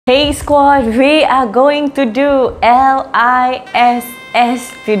Hey squad, we are going to do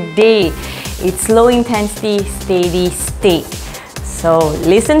LISS today. It's low intensity, steady state. So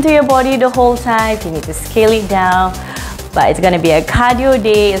listen to your body the whole time. You need to scale it down. But it's going to be a cardio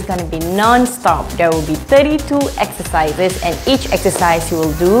day. It's going to be non-stop. There will be 32 exercises and each exercise you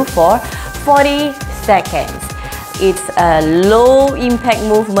will do for 40 seconds. It's a low impact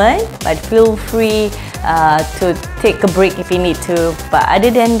movement, but feel free to take a break if you need to. But other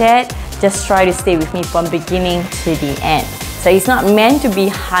than that, just try to stay with me from beginning to the end. So it's not meant to be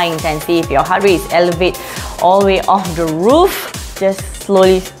high intensity. If your heart rate is elevated all the way off the roof, just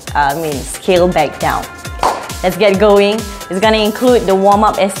slowly scale back down. Let's get going. It's gonna include the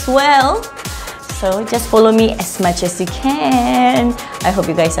warm-up as well. So just follow me as much as you can. I hope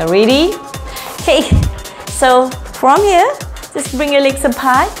you guys are ready. Okay, so from here, just bring your legs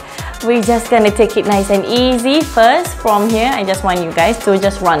apart. We're just gonna take it nice and easy. First, from here, I just want you guys to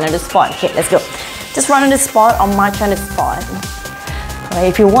just run on the spot. Okay, let's go. Just run on the spot or march on the spot. Right,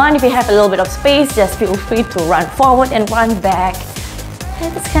 if you have a little bit of space, just feel free to run forward and run back.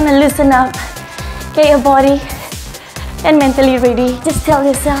 And just kind of loosen up. Get your body and mentally ready. Just tell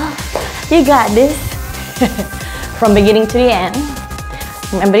yourself, you got this. From beginning to the end.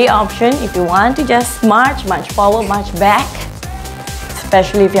 Remember the option, if you want to just march forward, march back.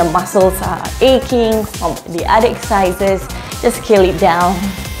 Especially if your muscles are aching from the other exercises, just scale it down.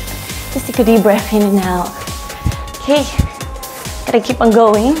 Just take a deep breath in and out. Okay, gotta keep on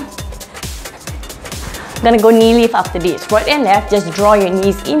going. Gonna go knee lift after this. Right and left, just draw your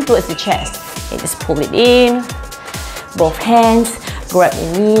knees in towards the chest. Okay, just pull it in. Both hands, grab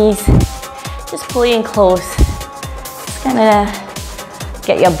your knees. Just pull it in close. Just gonna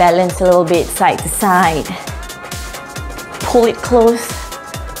get your balance a little bit side to side. Pull it close.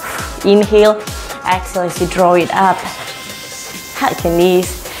 Inhale, exhale as you draw it up. Hug your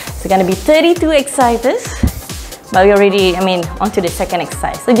knees. It's gonna be 32 exercises, but we're already, onto the second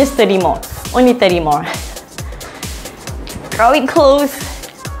exercise. So just 30 more, only 30 more. Draw it close.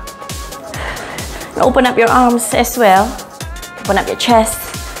 And open up your arms as well. Open up your chest.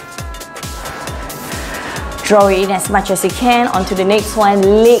 Draw it in as much as you can. Onto the next one,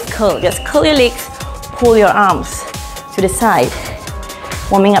 leg curl. Just curl your legs, pull your arms to the side.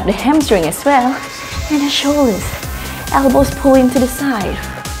 Warming up the hamstring as well. And the shoulders. Elbows pull into the side.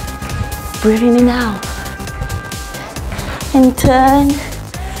 Breathe in and out. And turn.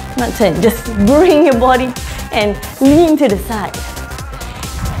 Not turn, just bring your body and lean to the side.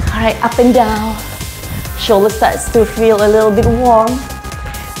 Alright, up and down. Shoulder starts to feel a little bit warm.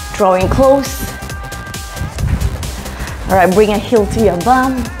 Drawing close. Alright, bring a heel to your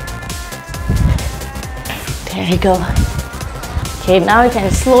bum. There you go. Okay, now you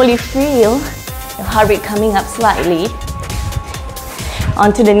can slowly feel your heart rate coming up slightly.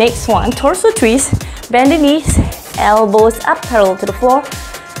 On to the next one, torso twist. Bend the knees, elbows up parallel to the floor.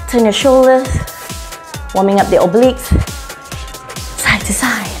 Turn your shoulders, warming up the obliques. Side to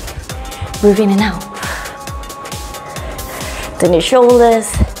side. Breathe in and out. Turn your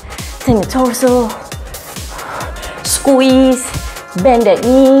shoulders, turn your torso. Squeeze, bend the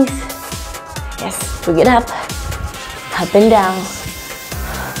knees. Yes, bring it up and down.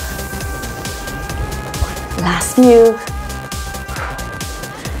 Last few.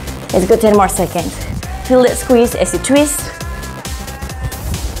 Let's go 10 more seconds. Feel that squeeze as you twist.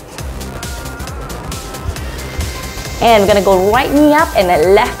 And we're gonna go right knee up and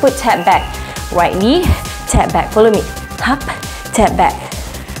then left foot tap back. Right knee, tap back. Follow me. Up, tap back.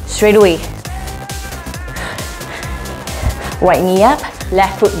 Straight away. Right knee up,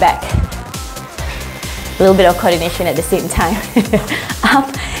 left foot back. A little bit of coordination at the same time.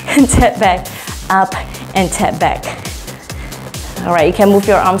 Up and tap back. Up and tap back. Alright, you can move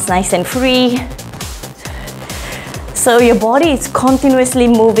your arms nice and free. So your body is continuously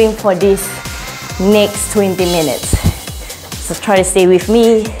moving for this next 20 minutes. So try to stay with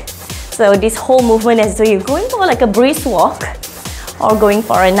me. So this whole movement is so you're going for like a brisk walk or going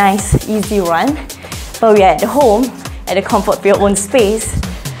for a nice easy run. But we are at home, at the comfort of your own space.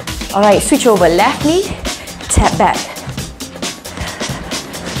 Alright, switch over. Left knee, tap back.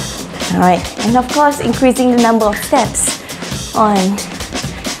 Alright, and of course increasing the number of steps on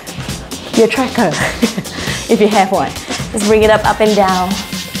your tracker if you have one. Just bring it up and down.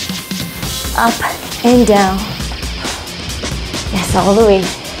 Up and down. Yes, all the way.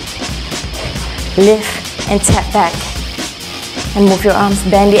 Lift and tap back. And move your arms,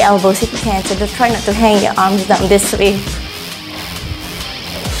 bend the elbows if you can. So just try not to hang your arms down this way.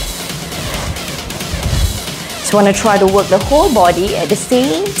 Just want to try to work the whole body at the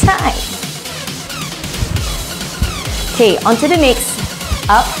same time. Okay, on to the next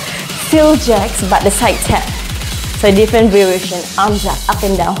up, still jacks, but the side tap. So different variation, arms up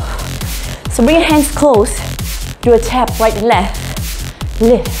and down. So bring your hands close, do a tap right and left,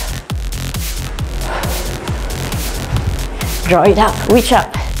 lift. Draw it up, reach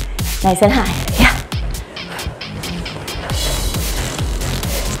up, nice and high, yeah.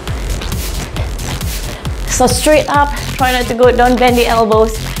 So straight up, try not to go, don't bend the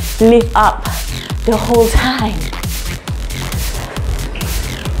elbows, lift up the whole time.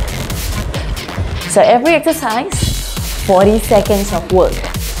 So every exercise, 40 seconds of work.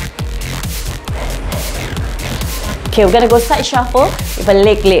 Okay, we're gonna go side shuffle with a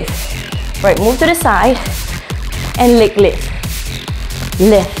leg lift. Right, move to the side and leg lift.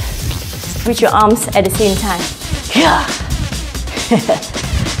 Lift. Reach your arms at the same time. Yeah.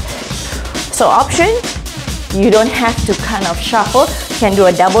 So option, you don't have to kind of shuffle. You can do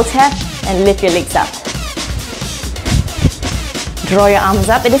a double tap and lift your legs up. Draw your arms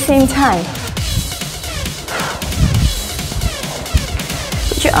up at the same time.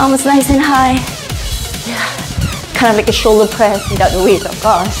 Put your arms nice and high. Yeah. Kind of like a shoulder press without the weight, of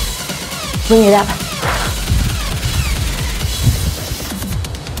course. Bring it up.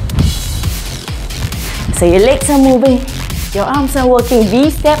 So your legs are moving, your arms are working.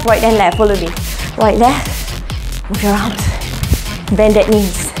 V-step, right and left, follow me. Right, left, move your arms. Bend that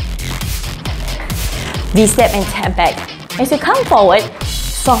knees. V-step and tap back. As you come forward,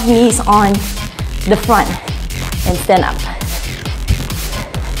 soft knees on the front and stand up.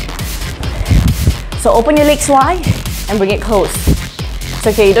 So open your legs wide and bring it close. It's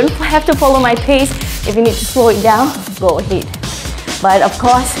okay, you don't have to follow my pace. If you need to slow it down, go ahead. But of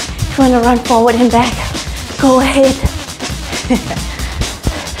course, if you want to run forward and back, go ahead.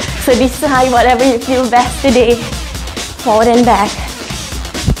 So decide whatever you feel best today. Forward and back.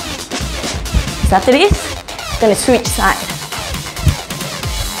 So after this, gonna switch side.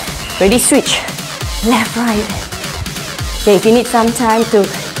 Ready, switch. Left, right. Okay, if you need some time to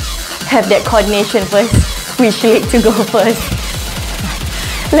have that coordination first, which leg to go first.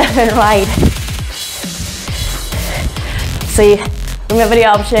 Left and right. So you remember the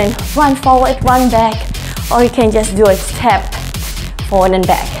option, run forward, run back, or you can just do a step forward and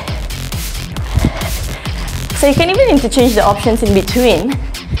back. So you can even interchange the options in between,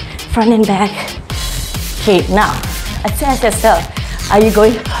 front and back. Okay, now, assess yourself. Are you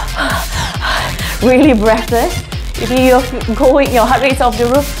going really breathless? If you're going, your heart rate's off the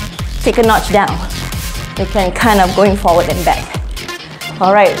roof, take a notch down. You can kind of going forward and back.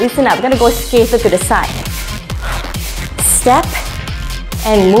 All right, listen up. We're gonna go skater to the side. Step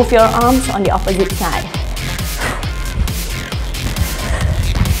and move your arms on the opposite side.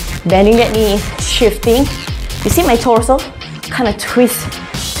 Bending that knee, shifting. You see my torso? Kind of twist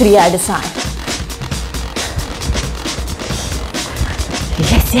to the other side.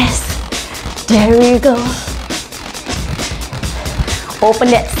 Yes, yes. There you go. Open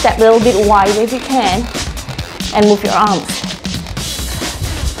that step a little bit wider if you can. And move your arms.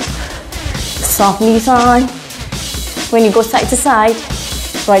 Soft knees on. When you go side to side,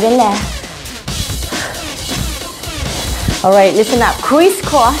 right and left. All right, listen up.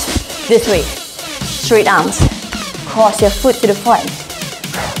 Crisscross this way. Straight arms. Cross your foot to the front.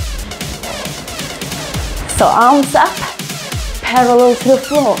 So arms up, parallel to the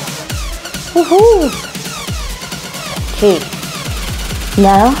floor. Woohoo! Okay.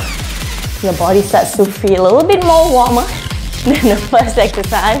 Now, your body starts to feel a little bit more warmer than the first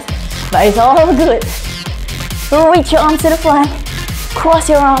exercise, but it's all good. Reach your arms to the front, cross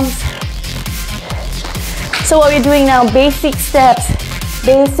your arms. So what we're doing now, basic steps,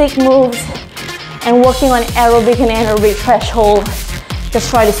 basic moves, and working on aerobic and anaerobic threshold. Just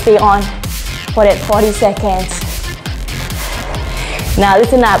try to stay on for that 40 seconds. Now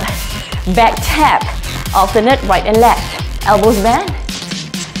listen up, back tap, alternate right and left. Elbows bend,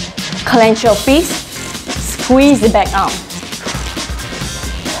 clench your fists, squeeze the back arm.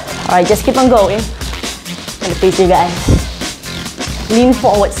 All right, just keep on going. And face you guys. Lean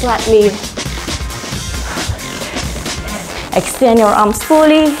forward slightly. Extend your arms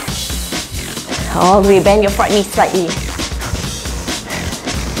fully. All the way, bend your front knee slightly.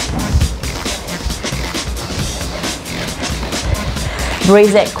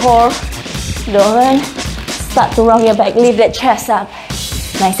 Brace that core. Don't start to round your back. Lift that chest up.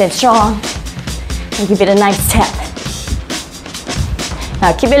 Nice and strong. And give it a nice tap.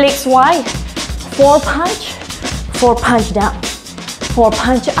 Now keep your legs wide. 4 punch, 4 punch down. 4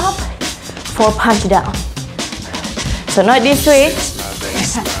 punch up, 4 punch down. So not this way.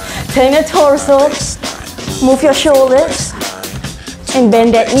 Turn your torso, move your shoulders, and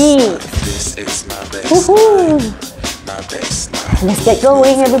bend that knee. Woohoo! Let's get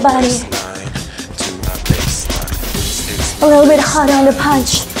going, everybody. A little bit harder on the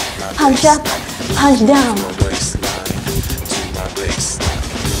punch. Punch up, punch down.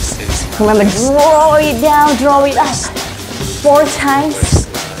 Remember, draw it down, draw it up. 4 times,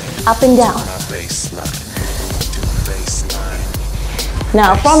 up and down.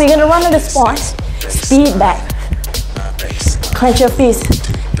 Now, from you're gonna run on the spot, speed back. Clench your fists,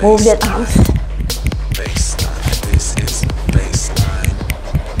 move that arms.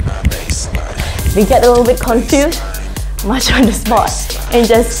 If you get a little bit confused, march on the spot and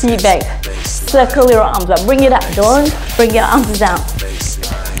just speed back. Circle your arms up, bring it up, don't bring your arms down.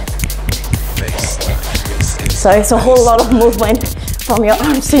 So it's a whole lot of movement from your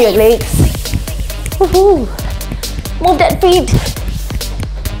arms to your legs. Woohoo! Move that feet.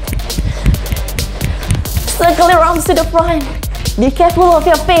 Circle your arms to the front. Be careful of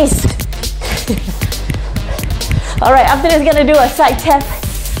your face. Alright, after this, gonna do a side tap.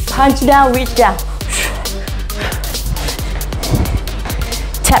 Punch down, reach down.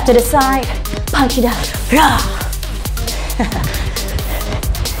 Tap to the side, punch it down.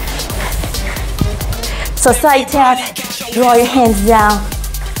 So side tap, draw your hands down.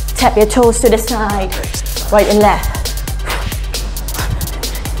 Tap your toes to the side, right and left.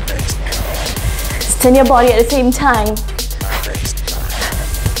 Turn your body at the same time.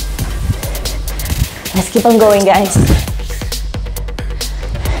 Let's keep on going, guys.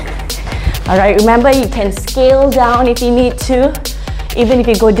 Alright, remember you can scale down if you need to. Even if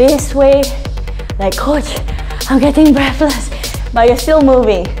you go this way, like, coach, I'm getting breathless, but you're still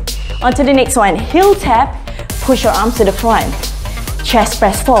moving. On to the next one, heel tap, push your arms to the front. Chest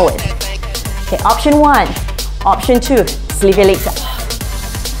press forward. Okay, option 1. Option 2, sleeve your legs up.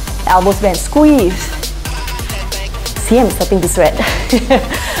 Elbows bent, squeeze. See, I'm starting to sweat.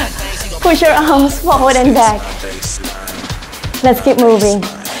 Push your arms forward and back. Let's keep moving.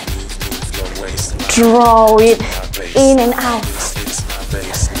 Draw it in and out.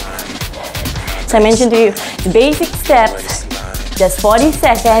 So I mentioned to you, the basic steps, just 40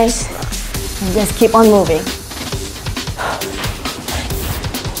 seconds, and just keep on moving.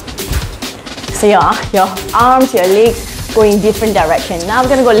 So your arms, your legs go in different directions. Now we're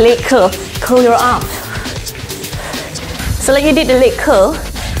gonna go leg curl, curl your arms. So like you did the leg curl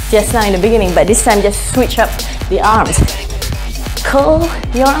just now in the beginning, but this time just switch up the arms. Curl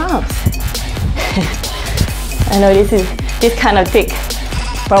your arms. I know this kind of trick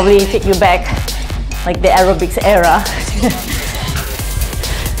probably take you back like the aerobics era.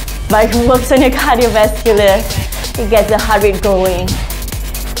 But it works on your cardiovascular, it gets the heart rate going.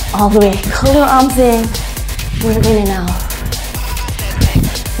 All the way, curl your arms in, move in and out.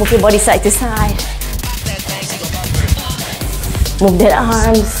 Move your body side to side. Move the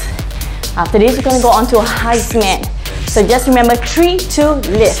arms. After this, we're gonna go on to a high mat. So just remember 3, 2,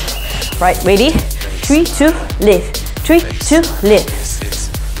 lift. Right, ready? 3, 2, lift. 3, 2, lift.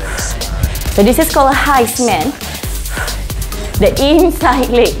 So this is called a high mat. The inside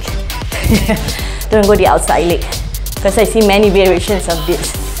leg. Don't go the outside leg, because I see many variations of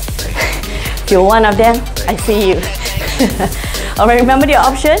this. If you're one of them, I see you. Alright, remember the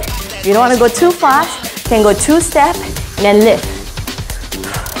option. If you don't want to go too fast, you can go 2 steps and then lift.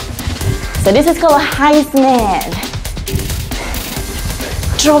 So this is called a high mat.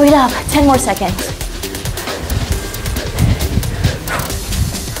 Draw it up, 10 more seconds.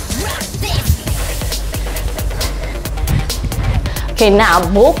 Okay, now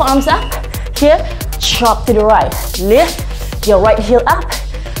both arms up. Here, chop to the right. Lift your right heel up.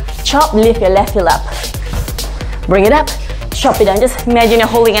 Chop, lift your left heel up. Bring it up, chop it down. Just imagine you're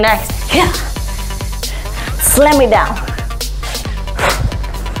holding an axe. Here. Slam it down.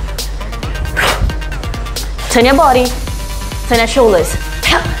 Turn your body, turn your shoulders,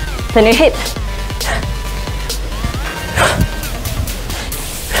 turn your hip.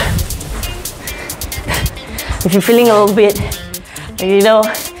 If you're feeling a little bit,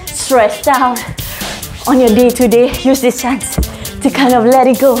 stressed out on your day-to-day, use this chance to kind of let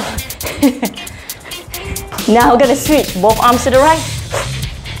it go. Now we're gonna switch both arms to the right,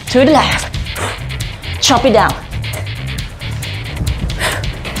 to the left. Chop it down.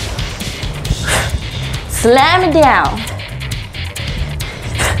 Slam it down.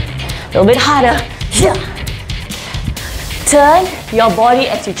 A little bit harder. Turn your body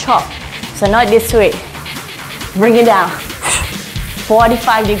as you chop. So not this way. Bring it down.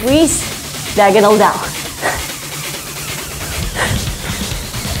 45 degrees, diagonal down.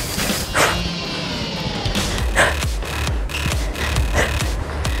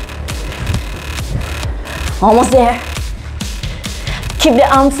 Almost there. Keep the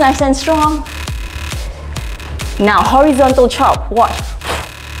arms nice and strong. Now horizontal chop, watch.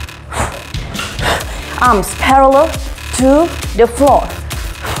 Arms parallel to the floor.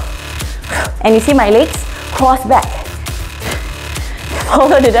 And you see my legs? Cross back.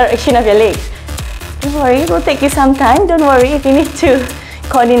 Follow the direction of your legs. Don't worry, it will take you some time. Don't worry if you need to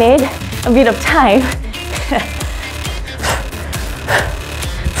coordinate a bit of time.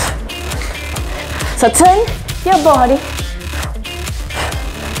 So turn your body.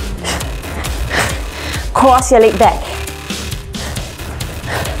 Cross your leg back.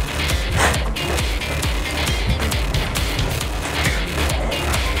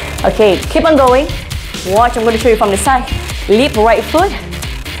 Okay, keep on going. Watch, I'm going to show you from the side. Leap right foot,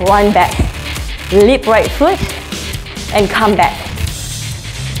 run back. Leap right foot, and come back.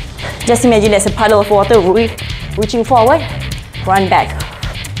 Just imagine there's a puddle of water reaching forward, run back.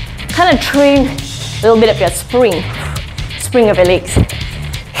 Kind of train a little bit of your spring of your legs.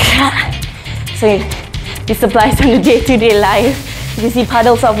 So this applies on the day-to-day life. If you see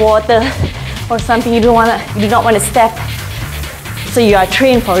puddles of water or something you do not want to step, so you are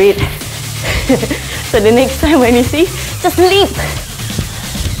trained for it. So the next time when you see, just leap.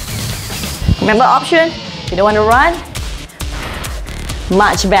 Remember option, you don't want to run,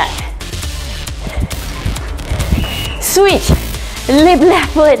 march back. Switch, leap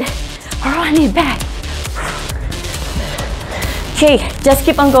left foot, run it back. Okay, just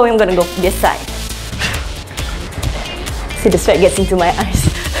keep on going. I'm gonna go this side. See, the sweat gets into my eyes.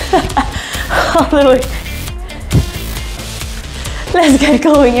 All the way. Let's get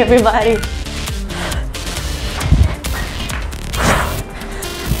going, everybody.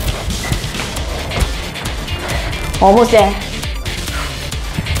 Almost there.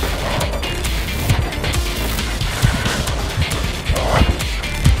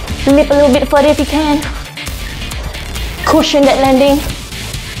 Leap a little bit further if you can. Cushion that landing.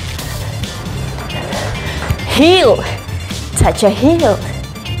 Heel. Touch your heel.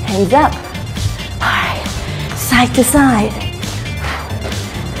 Hands up. Alright. Side to side.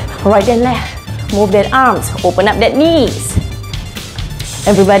 Right and left. Move that arms. Open up that knees.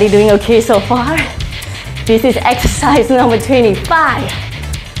 Everybody doing okay so far? This is exercise number 25.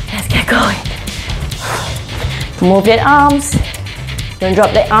 Let's get going. Move that arms. Don't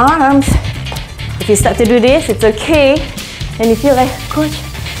drop the arms. If you start to do this, it's okay. And you feel like, coach,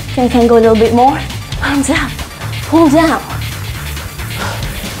 can go a little bit more. Arms up. Pull down.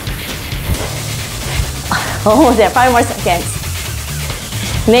 Almost there. 5 more seconds.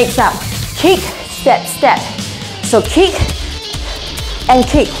 Next up, kick, step, step. So kick and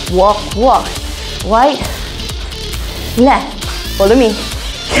kick. Walk, walk. Right, left. Follow me.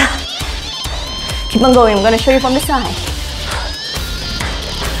 Keep on going. I'm going to show you from the side.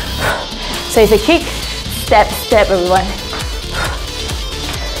 So it's a kick, step, step, everyone.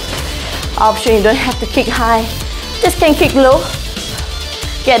 Option, you don't have to kick high. Just can kick low.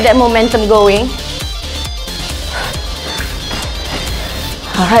 Get that momentum going.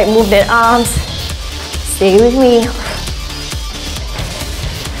 Alright, move that arms. Stay with me.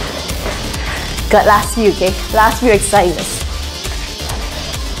 Got last few, okay? Last few exercises.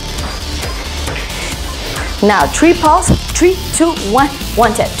 Now, 3 pulse. 3, 2, 1.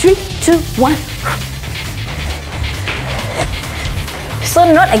 1 tap. 3, 2, 1. So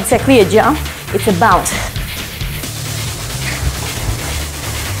not exactly a jump, it's a bounce.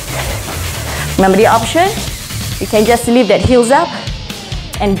 Remember the option? You can just leave that heels up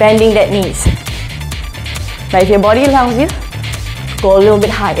and bending that knees. But if your body allows you, go a little bit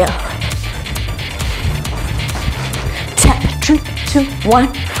higher. Tap, 3, 2,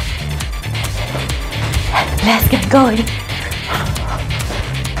 1. Let's get going.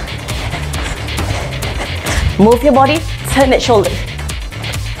 Move your body, turn that shoulder.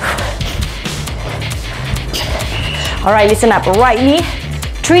 All right, listen up. Right knee,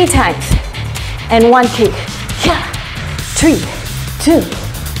 3 times. And 1 kick. 3, 2,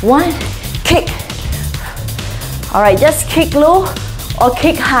 1, kick. All right, just kick low or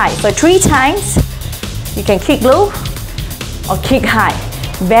kick high. So 3 times, you can kick low or kick high.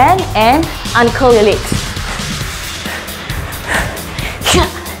 Bend and uncurl your legs.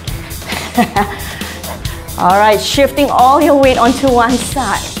 All right, shifting all your weight onto one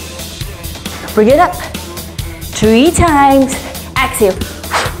side. Bring it up. 3 times. Exhale.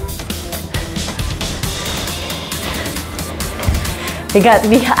 We got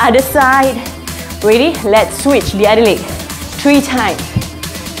the other side. Ready? Let's switch the other leg. 3 times.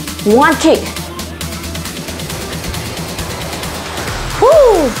 1 kick.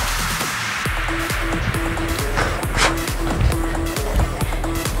 Woo!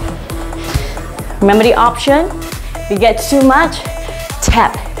 Remember the option? If you get too much,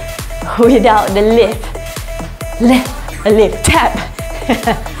 tap without the lift. lift, lift, tap.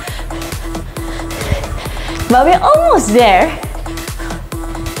 But we're almost there.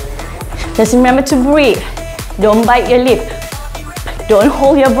 Just remember to breathe. Don't bite your lip. Don't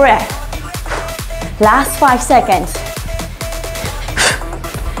hold your breath. Last 5 seconds.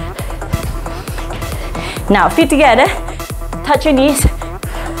 Now feet together. Touch your knees.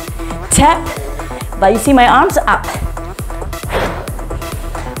 Tap. But you see my arms up.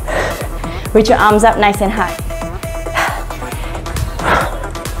 Reach your arms up nice and high.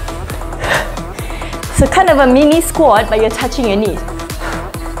 So kind of a mini squat, but you're touching your knees.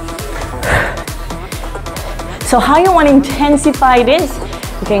 So how you want to intensify this?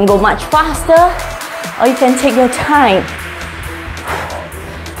 You can go much faster, or you can take your time.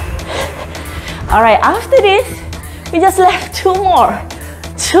 All right, after this, we just left two more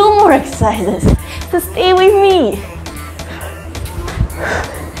exercises. So stay with me.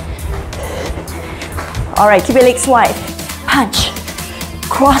 All right, keep your legs wide. Punch,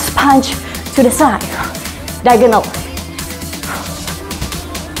 cross punch to the side, diagonal.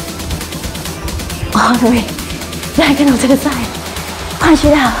 All the way, diagonal to the side. Punch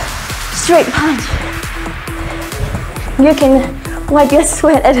it out, straight punch. You can wipe your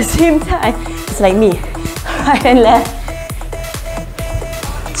sweat at the same time. It's like me, right and left.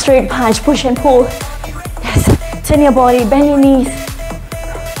 Straight punch, push and pull. Yes, turn your body, bend your knees.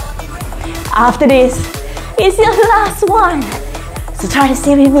 After this, it's your last one. So try to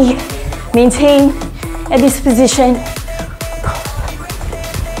stay with me. Maintain at this position.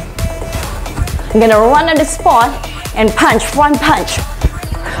 I'm gonna run on the spot and punch, front punch.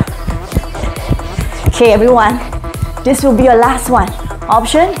 Okay, everyone, this will be your last one.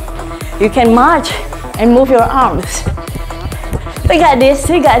 Option, you can march and move your arms. We got this,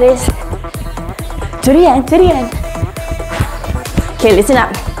 we got this. To the end, to the end. Okay, listen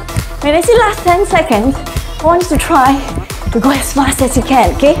up. When I say last 10 seconds, I want you to try to go as fast as you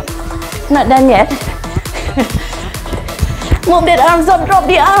can, okay? Not done yet. Move that arms up, drop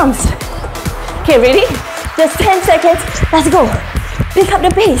the arms. Okay, ready? Just 10 seconds. Let's go. Pick up the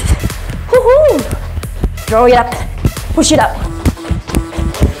pace. Woohoo! Draw it up. Push it up.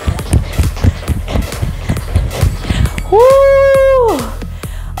 Woo!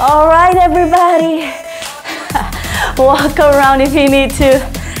 All right, everybody. Walk around if you need to.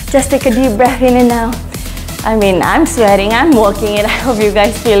 Just take a deep breath in and out. I mean, I'm sweating, I'm working it. I hope you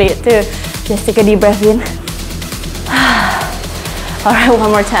guys feel it too. Just take a deep breath in. All right,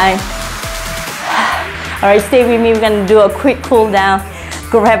 one more time. All right, stay with me. We're gonna do a quick cool down.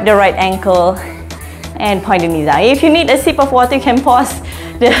 Grab the right ankle and point the knees out. If you need a sip of water, you can pause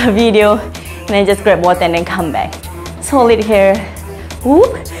the video and then just grab water and then come back. Just hold it here.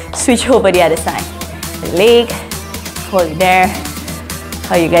 Whoop. Switch over the other side. The leg, hold it there.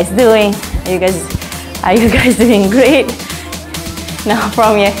 How you guys doing? Are you guys doing great? Now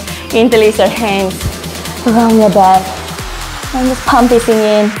from your interlace your hands around your back and just pump this thing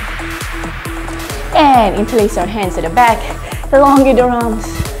in. And interlace your hands to the back, elongate your arms,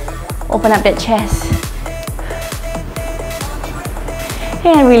 open up that chest.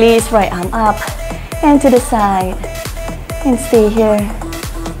 And release, right arm up and to the side. And stay here.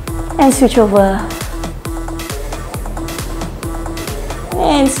 And switch over.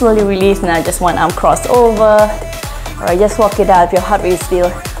 And slowly release. Now just one arm crossed over. Alright, just walk it out if your heart rate is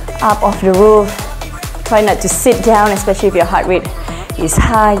still up off the roof. Try not to sit down, especially if your heart rate is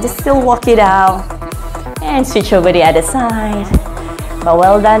high. Just still walk it out. And switch over the other side. But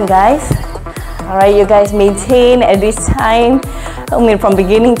well done, guys. Alright, you guys maintain at this time. I mean, from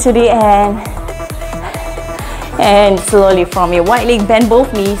beginning to the end. And slowly from your right leg, bend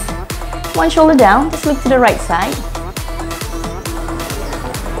both knees. One shoulder down, just look to the right side.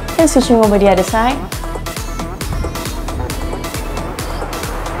 And switching over the other side.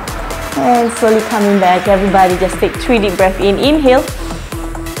 And slowly coming back. Everybody just take 3 deep breaths in. Inhale.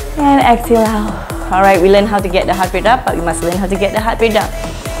 And exhale out. Alright, we learned how to get the heart rate up, but we must learn how to get the heart rate down.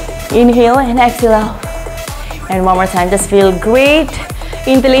 Inhale and exhale out. And one more time, just feel great.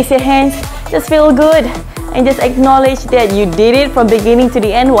 Interlace your hands. Just feel good. And just acknowledge that you did it from beginning to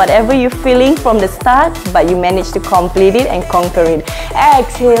the end, whatever you're feeling from the start, but you managed to complete it and conquer it.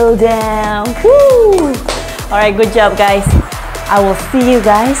 Exhale down. Woo! Alright, good job, guys. I will see you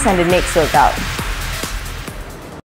guys on the next workout.